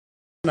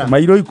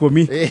Mairo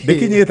 10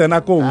 ndikinyite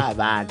na kuu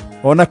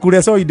ona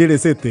kule so indire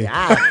city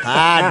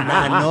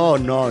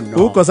no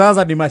huko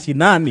sasa ni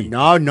mashinani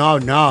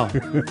no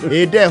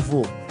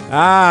idefu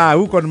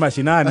huko ni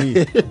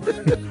mashinani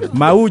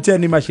Mauche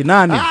ni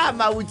mashinani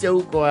Mauche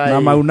huko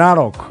na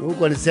Maunarok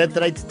huko ni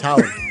Centrite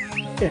Town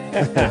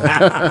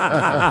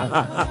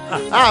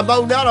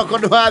Maunarok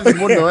ndo wathi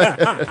muno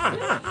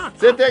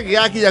sete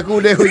gaki ya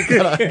kule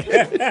huikara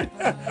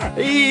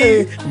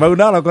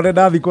Maunarok ndo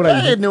ndathi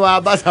kura ni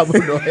wa basa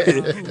muno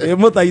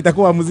mutaita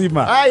kwa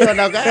mzima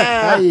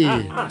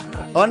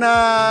ona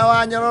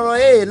wanyororo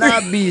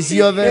na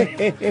bisi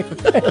othe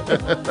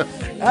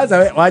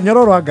asa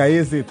wanyororo anga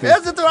isite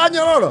tu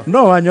wanyororo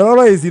no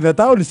wanyororo is in the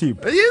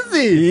township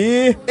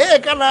easy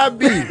kana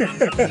bi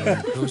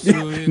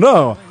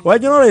no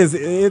wanyororo is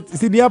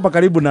sini hapa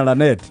karibu na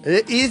Lanet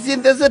is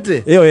in the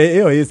city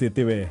hiyo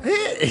isite we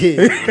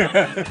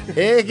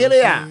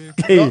kelea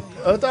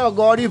ota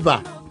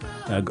Goriba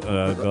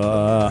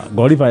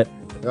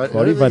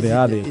Goriba de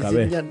ade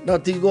kabe no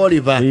ti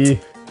Goriba.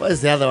 What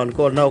is the other one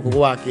called now? The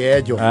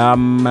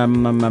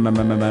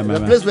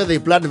place where they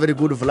plant very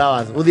good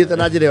flowers. Udita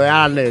na njira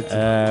ya Lanet.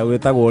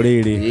 Wetagwo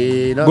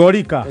riri.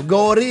 Gorika.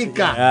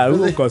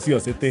 Huko sio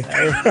city.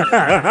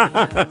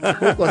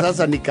 Huko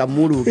sasa ni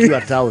Kamuru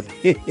ukiwa town.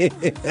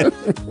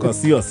 Ko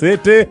sio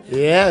city.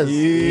 Yes.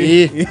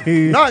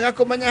 No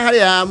ngakomanya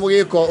haria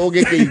mugiko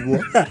ugikigwo.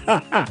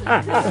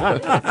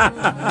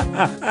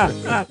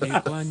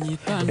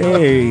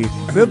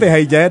 City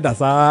haijaenda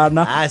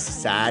sana.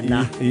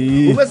 Sana.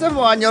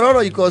 Umesema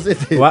wanyororo iko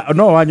city.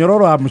 No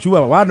wanyororo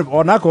amshua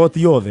onako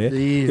ti othe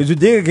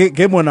icunji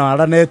kimwe na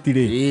Lanet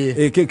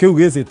ri kiu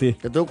gi city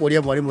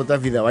tukuria mwalimu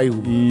Tabitha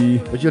waigu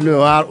ucio ni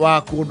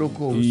wa kundu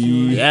ku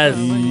yes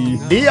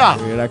dia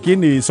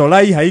lakini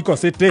Solai haiko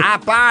city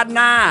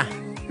hapana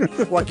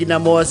kwa kina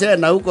Mose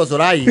na huko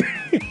Solai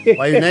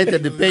wa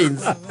United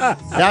Paints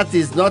that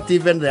is not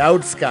even the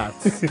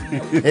outskirts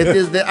it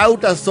is the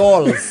outer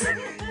souls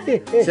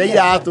say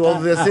out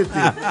of the city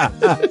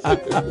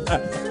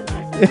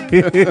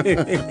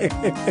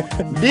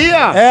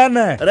dia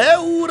ene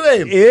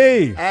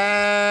reure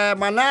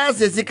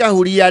Manase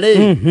Kahuria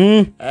re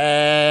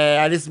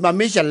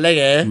alisimamisha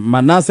lege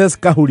Manase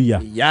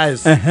Kahuria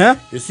yes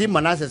you see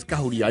Manase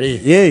Kahuria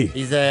re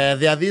is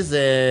there are these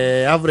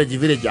average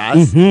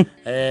villagers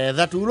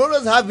that will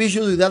always have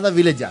issues with other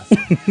villagers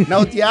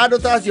now tiado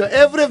tasio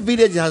every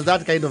village has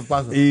that kind of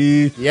person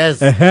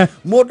yes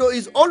Modo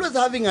is always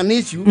having an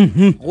issue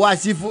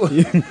wasifu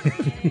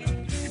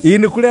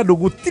ini kule andu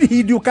gutiri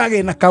hindi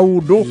ukage na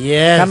kaundu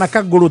kana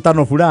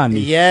kagurutano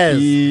fulani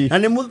na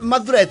ni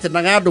mathurete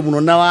na gandu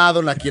muno na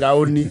watho na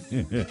kirauni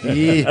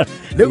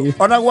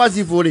ona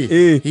gwaciburi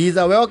he is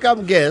a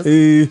welcome guest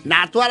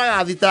na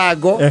twaraga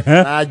thitango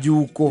na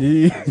njuko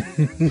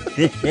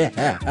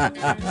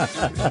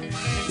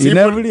in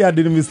every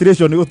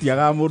administration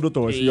gutiaga mundu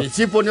tocio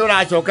cipo ni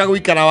uracoka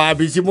guikara wa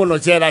bici muno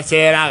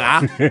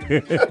ceraga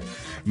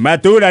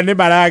matura ni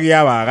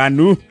maragia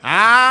waganu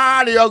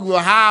rioguo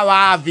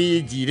hawa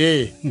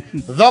vinjire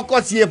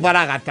thoko cie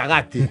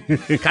paragatagati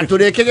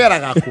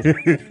katurikigeraga ku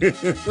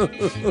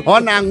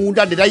ona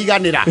ngunda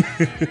ndiraiganira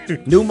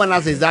new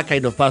Manase is that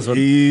kind of person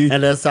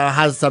and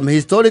has some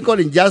historical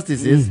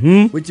injustices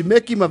which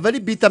make him a very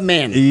bitter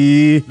man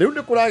riu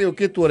ni kuragi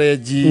ukitwo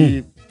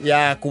reji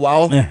ya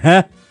kwao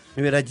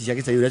Nimera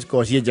jishaki sa yurech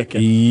ko siejeke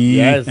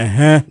yes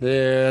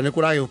ni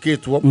kuragi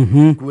ukitwo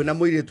kwina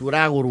muiritu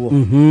uragurwo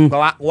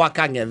kwa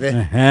kangethe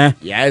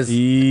yes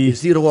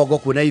isiro gogo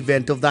kuna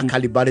event of that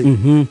caliber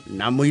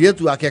na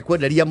muiritu wake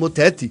kwenderia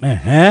muteti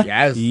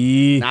yes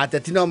na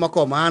ateti no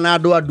makoma na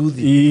andu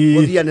anduthi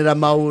guthianira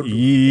maundu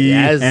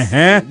yes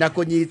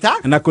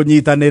na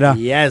kunyitanira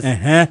yes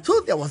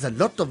so there was a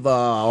lot of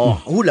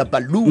hula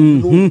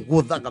balloon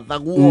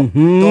guthagathagwo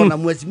tona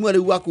mwecimu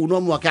riu waku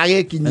no mwaka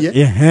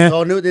agekinyie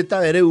so ni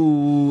nditawere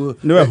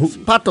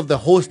part of the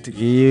hosting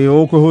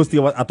host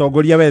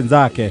atongoria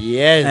wenzake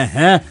yes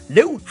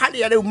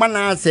riu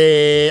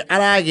Manase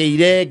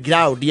arageire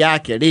ground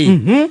yake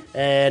ri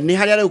ni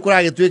haria riu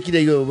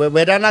kuragitwikire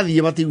wenda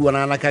nathie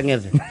matiguana na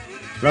kangethe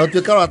na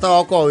utwikara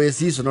atawako we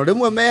season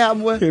rimwe me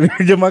hamwe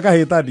je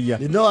makahitania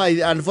no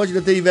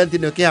unfortunately event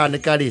no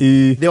kihanika ri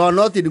they were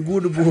not in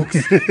good books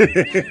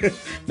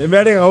ni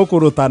merega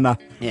gukurutana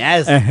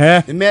yes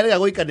ni merega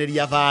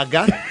guikaniria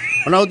banga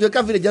ona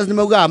utwika villagers ni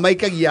mauga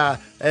maikagia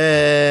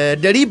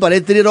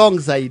deliberately wrong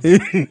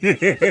side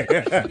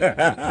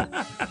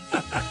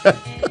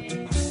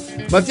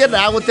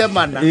matienda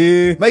agutemana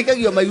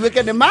maikagio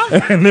maiguike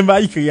ni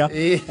maikia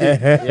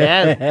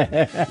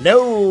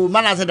leu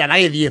Manase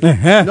ndanagithie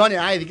no ni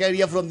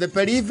aithikaria from the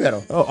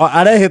peripheral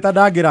arehita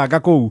ndangiranga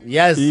kuu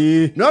yes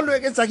no no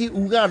egecagi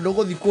uga ndo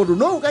guthi kundu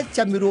no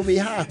ugachamirwo wi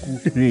haku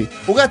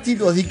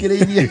ugatindo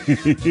uthikiriirie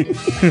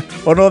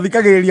ona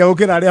uthikagiriria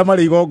gukira aria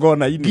mari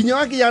igongona ini nginya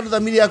wakinya andu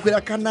thamiri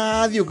yakwira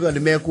kana thio kwa ni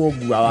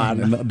mekungua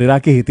wana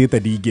ndirakihitite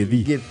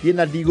ndingithi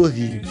na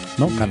ndiguthi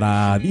no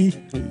kana thi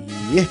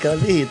kana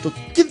thi to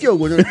kithio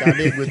nioguo nyone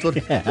kande gwetwo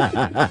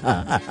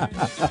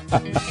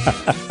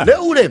le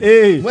ule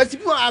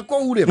mheshimiwa ako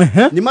ule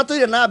ni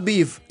matoire na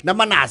beef na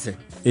Manase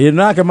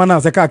nake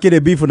Manase ka kire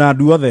beef na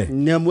andu othe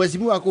ni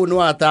mheshimiwa ako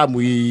no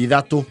atamu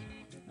ithatu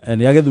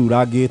ni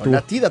agithurangitwo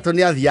na titha to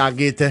ni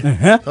athiangite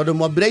tondu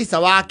mwambiraisa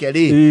wake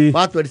ri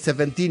wa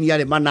 2017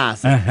 yari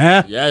Manase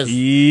yes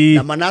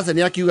na Manase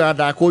ni akiuga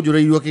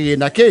ndakunjurirwo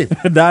kigina ki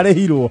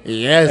ndarihirwo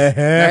yes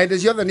na inde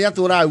ciothe ni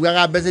atura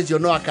augaga mbeca cio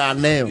no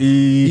akaneo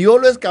he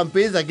always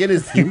campaigns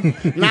against him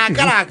na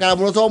akarakara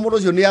muno to mundu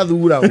cio ni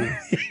athura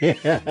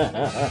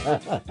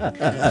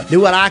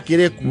ni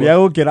arakireku ni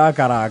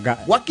agukirakaranga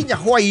wakinya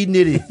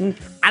hwaini ri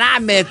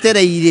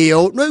arametereire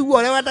yo no iguo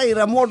ore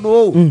watagira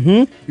mundu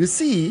you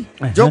see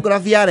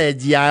geography ya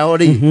reji yao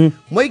ri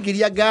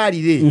moingiria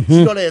ngari ri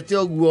cirorete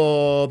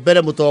oguo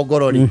mbere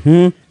mutongorori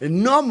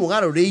no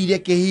mugaruriire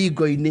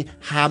kihingo-ini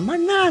ha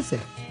Manase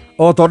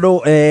o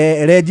tondu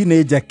reji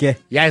ni njeke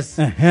yes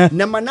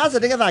na Manase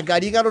nigetha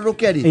ngari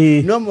igaruruke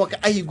ri no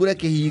mwaka ahingure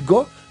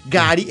kihingo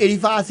ngari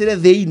iribacire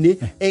thiini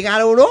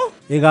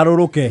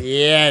igaruruke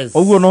yes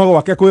oguo no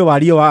gwake kwi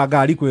warie wa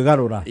ngari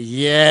kwigarura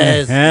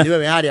yes niwe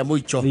we haria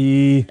muicho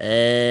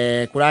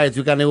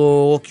kuragituika ni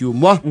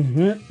gukiumwo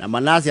na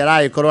Manase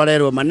aragikorwo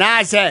arerwo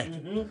Manase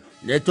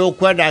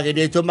nitukwenda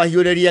githii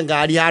tumahiuririe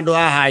ngari handu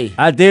hahai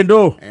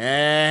atindu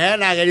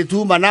hena geri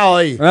tuma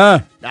nao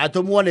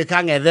ndatumwo ni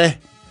Kang'ethe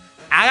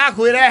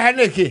agakwirehe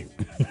niki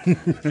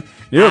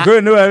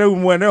niwe niwe riu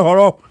mwene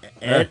horo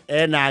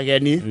ena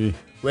ageni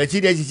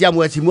weciria ici cia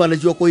mheshimiwa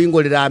nicio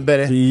kuhingurira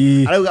mbere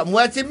arauga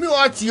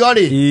mheshimiwa ocio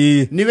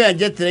ri niwe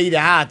njetereire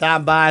haha ta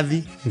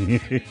mbathi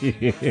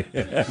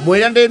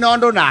mwira ndi na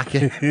undu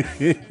nake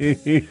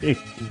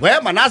we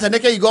Manase ni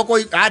kihingo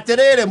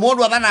atirire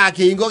mundu athana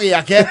kihingo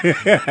giake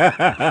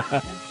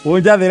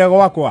unjathire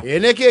gwakwa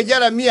niki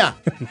Jeremia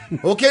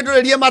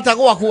ukinduririe mata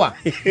gwakwa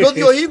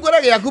nduthi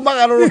uhingure giaku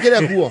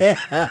magarurukire kuo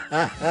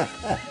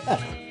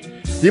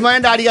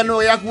Simaenda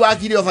arigano yaku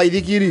akire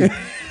obaithikiri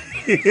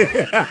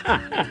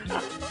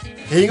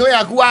hingo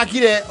yaku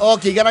wakire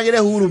okiganagire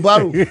huru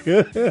baru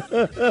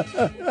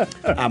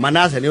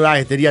Manase ni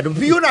urahitiria andu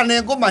biu na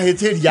nengo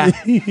mahitiria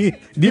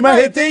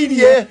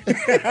ndimahitiirie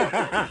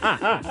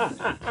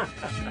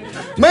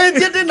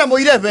mendete na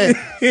moirebe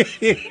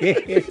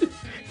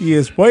he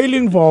is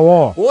spoiling for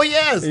war. Oh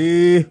yes.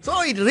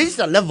 So it reached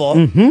a level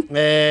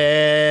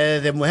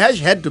the Muhesh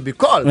had to be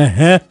called.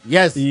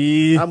 Yes.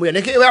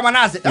 Amuyane we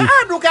Manase.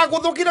 Nduka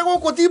kuthukira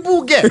guku ti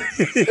bunge.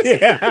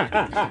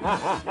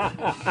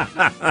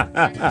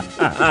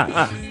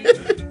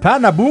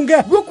 Pana bunge?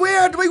 Guku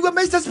ye ndwaigua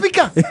Mr.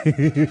 Speaker.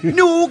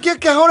 Ni uke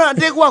kahora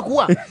ndegwa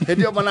kwa.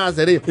 Ndio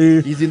Manase ri.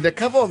 He's in the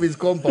cover of his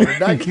compound.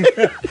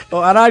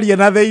 O araria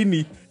na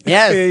theini.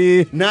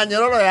 Yes. Na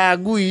nyororo ya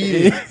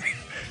ngui.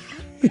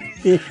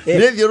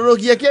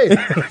 Thiururukia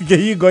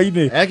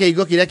kihingo-ini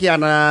kihingo kiria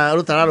kiana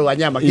rutara rwa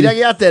nyama kiria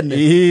gia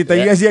tene ta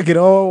iria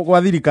ciakirwo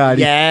gwa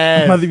thirikari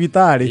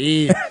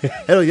mathibitari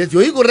hero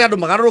yecio igurira andu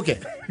magaruruke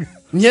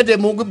nyende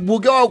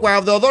mbunge wa kwa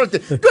authority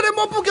turi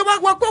mbunge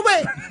wa kwa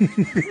we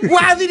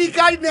gwa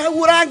thirikari ni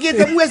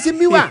hagurangite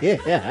mheshimiwa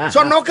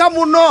conoka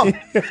muno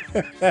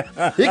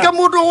ika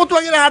mundu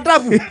gutwagira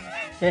hadabu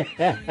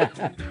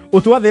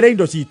utwathire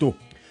indo citu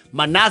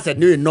Manase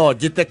niwe no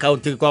jite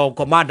county kwa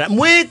commander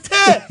mwite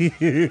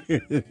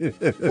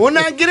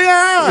unangiria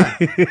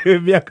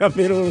miaka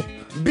miru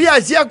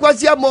bia cia kwa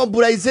cia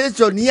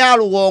mobilization ya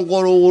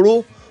rugongo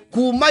ruru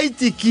kuma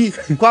itiki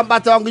kwa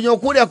batanginyo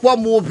kuria kwa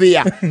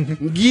mubia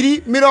ngiri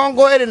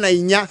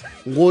 24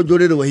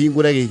 ngunjurirwe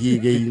hingure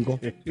gigingo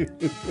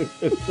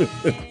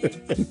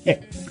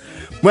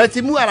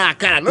Mwetimu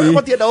arakara no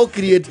kotienda o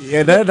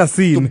create ndaenda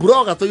scene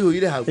broga to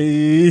ihurire hau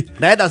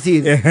ndaenda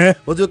scene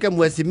utuke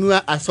mwetimu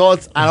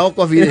assault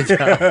aroko village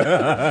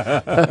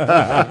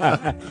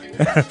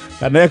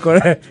kana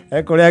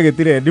ekore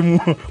agitire ndimu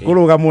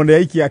kurugamwo ni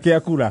aiki ake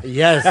akura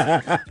yes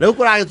riu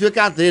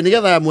kuragituika atiri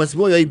nigetha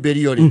mwetimu yo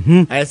imberio ri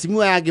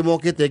mwetimu yangi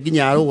mokite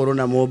nginya ruguru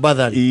na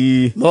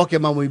Mombathari moke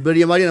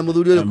mamuimberie mari na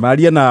muthuri uri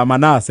mari na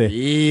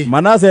Manase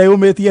Manase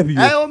ayumetie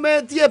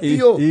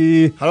pio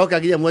haroka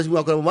nginya mwetimu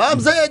akora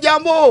mzee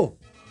jambo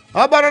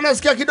Abara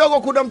nasikia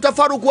kidogo kuna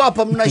mtafaruku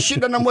hapa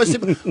mnashinda na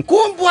mheshimiwa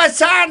kumbwa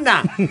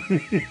sana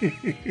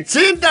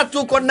Sinda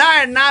tuko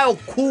nayo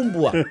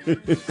kumbwa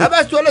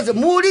Haba tueleze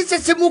muulize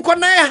si muko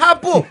naye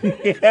hapo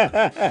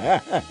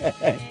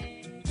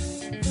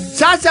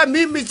Sasa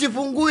mimi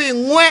sifungui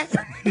ngwe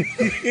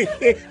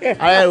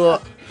Ayo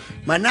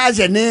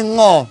Manase ni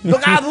ngo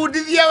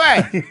tukavudithia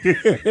we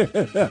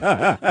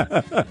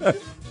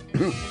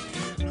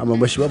ama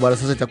mheshimiwa bwana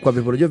sasa itakuwa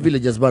vipi unajua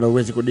villages bwana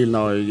uwezi kudeal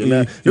nao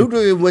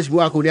ndio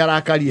mheshimiwa wako ni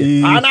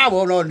harakalie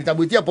anabo no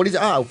nitabuitia polisi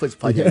ufanye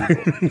fanya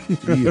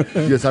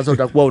hiyo sasa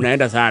utakuwa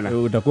unaenda sana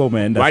utakuwa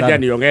umeenda sana wacha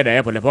niongee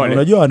hapo pole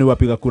unajua ni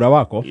wapiga kura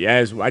wako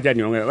yes wacha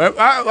niongee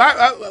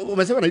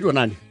umesema naitwa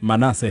nani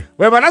Manase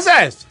we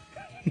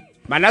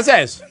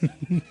Manase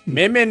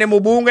mimi ni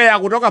mbunge ya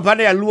kutoka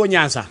pande ya Luo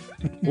Nyanza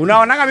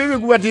unaonaga mimi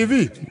kwa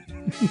TV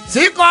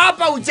siko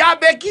hapa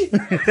uchabeki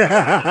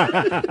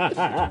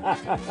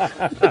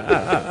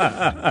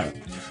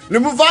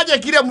Nimufanye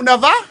kile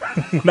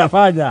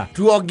mnafanya.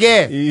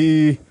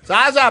 Tuongee.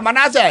 Sasa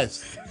Manasseh.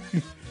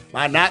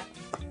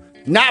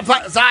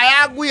 Saa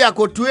yangu ya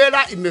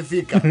kutwela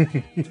imefika.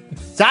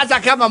 Sasa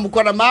kama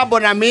mko na mambo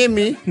na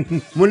mimi,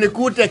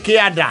 munikute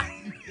Kianda.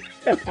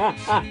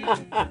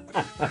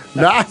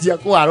 Naacha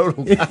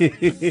kuaruruka.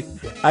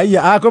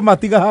 Aya, ako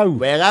matiga hau.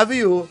 Wega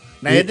biu.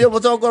 Na hindi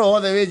mutongoro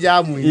wothe wi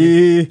jamu.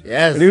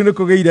 Yes. Riu ni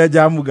kugeire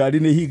jamu ngari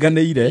ni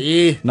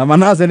hinganeire. Na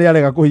Manasseh ni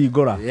arega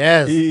kuhingura.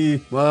 Yes.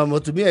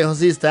 Mutumia yo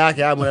sister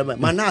yake amwe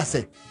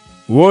Manasseh.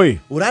 Woi.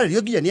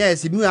 Uraririo nginya ni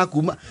simu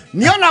yaku.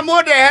 Niona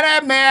mode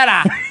here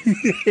mera.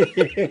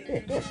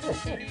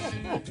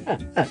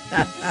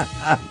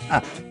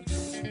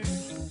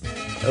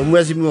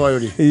 Mwezi mwe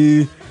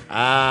yuri.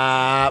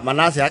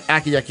 Manasseh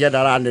akija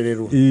Kianda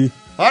araniriru.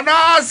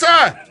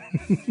 Manasseh.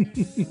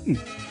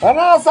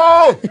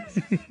 Manasseh.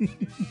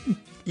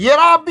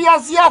 Yerabia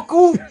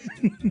siaku.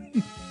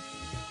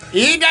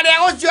 Inda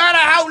leo chara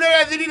haule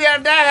thirire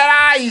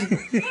ndeherai.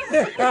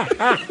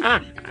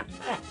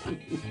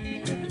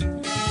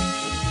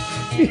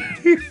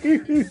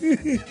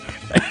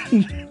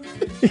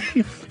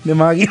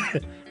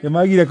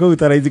 Nemagire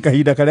kuruta raithi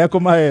kahinda karia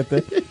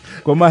kumahete.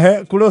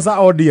 Kumahe closer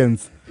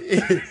audience.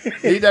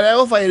 Inda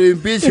leo fire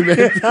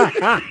impeachment.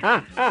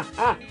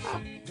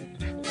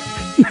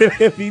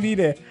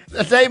 Finire.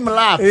 The time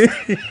lapse.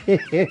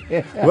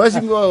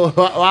 Wasingo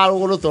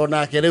waruguru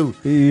tona kereu.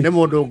 Ne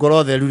mundu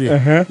ngoro theru ri.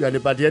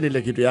 Yanipatia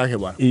ile kitu yake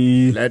bwana.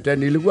 Lete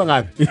nilikuwa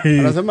ngapi?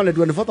 Anasema ni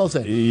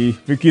 24,000.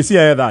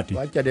 Fikisia ya 30.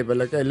 Wacha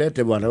nipeleke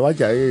lete bwana.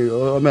 Wacha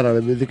omera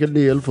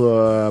bidhikini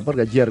 1000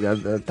 parga jerga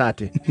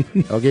 30.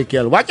 Okay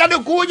kiel. Wacha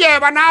nikuje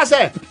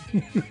Manasseh.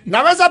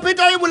 Naweza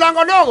pita hii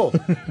mlango ndogo.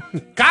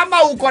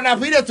 Kama uko na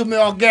vile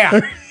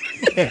tumeongea.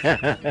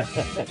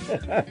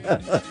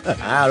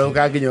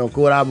 Ruka kinyo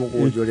kura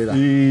mukujurira.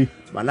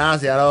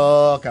 Manasseh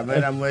aro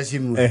kamera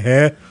mwesimu.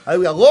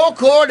 Ayo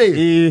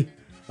gokore.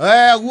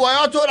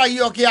 Guoyo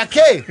turagio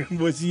kiake.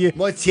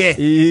 Mochie.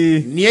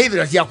 Ni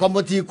ithira cia kwa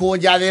muti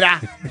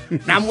kunjathira.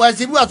 Na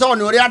mwesimu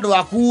atoni uri andu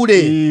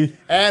akure.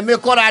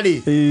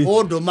 Mikorari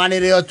undu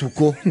manire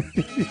otuko.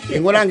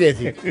 Ingura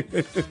ngezi.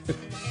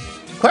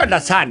 Kwenda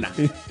sana.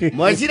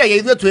 Mwesira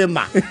yeithwe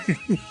twema.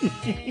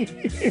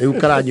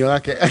 Eukaranyo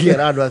yake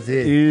agerado ati.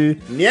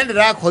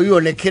 Niendera koyo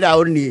nekira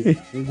uni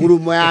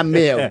ngurumo ya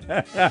meo.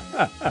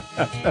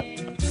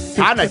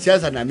 Ana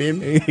cheza na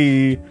mimi.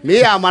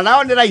 Mimi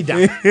amanao ni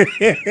raida.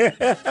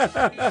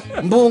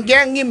 Mbunge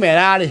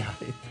ngimerari.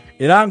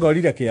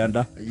 Irangorire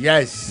Kianda.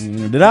 Yes.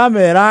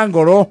 Ndiramera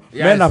ngoro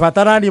mena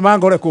batarani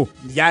mangore ku.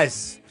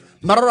 Yes.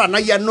 Marora na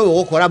ya no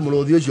gukora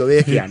muruthi ucio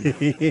we Kianda.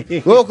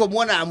 Goko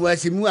muona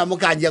mwesimu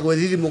amukanjia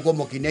gwithiri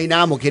mukomokine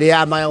ina amukire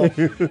amayo.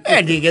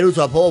 Ndigeru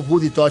sopo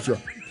buthi tocho.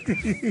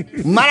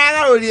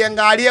 Maragarurie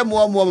ngari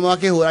emwe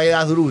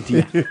makihuragira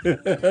thuruti.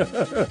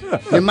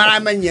 Ni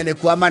maramenye ni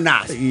kwa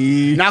Manasseh.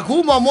 Na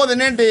kuma mothe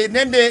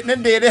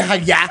nende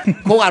rehagia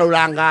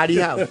kugarura ngari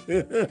hau.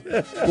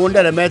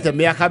 Kundere mete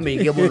miaka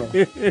mingi muno.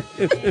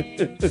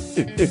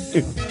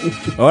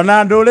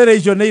 Ona ndurire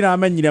icio ni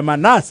iramenyire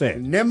Manasseh.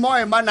 Ni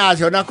moe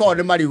Manasseh na ko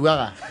ni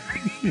mariugaga.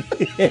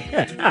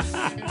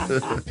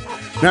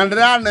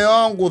 Nandra ne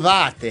ongu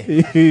thate.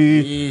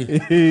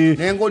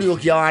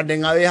 Nengoriukia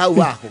wandenga we hau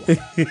wako.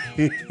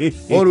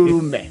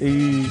 Orurume.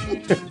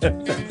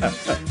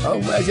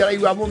 Mwajira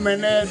iwa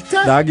mumenete.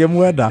 Ndage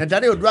mwenda.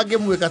 Ndare undu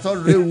angemwika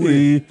tondu riu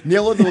ni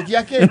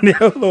guthukia ki? Ni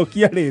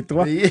guthukia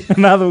ritwa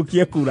na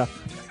thukie kura.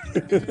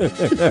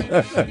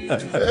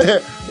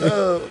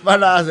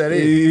 Manasseh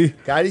ri.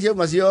 Kari cio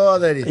macio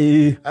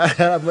theri.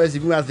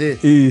 Mwesimu ati.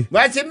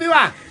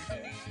 Mwesimiwa.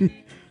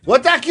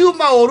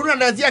 Watakiuma oruna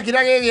ndatia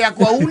kirage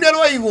yakwa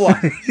undero igwa.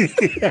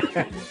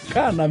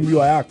 Kana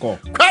miwa yako.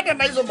 Kwenda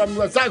na hizo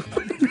miwa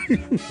zako.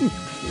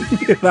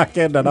 Na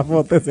kenda na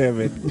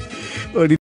 47.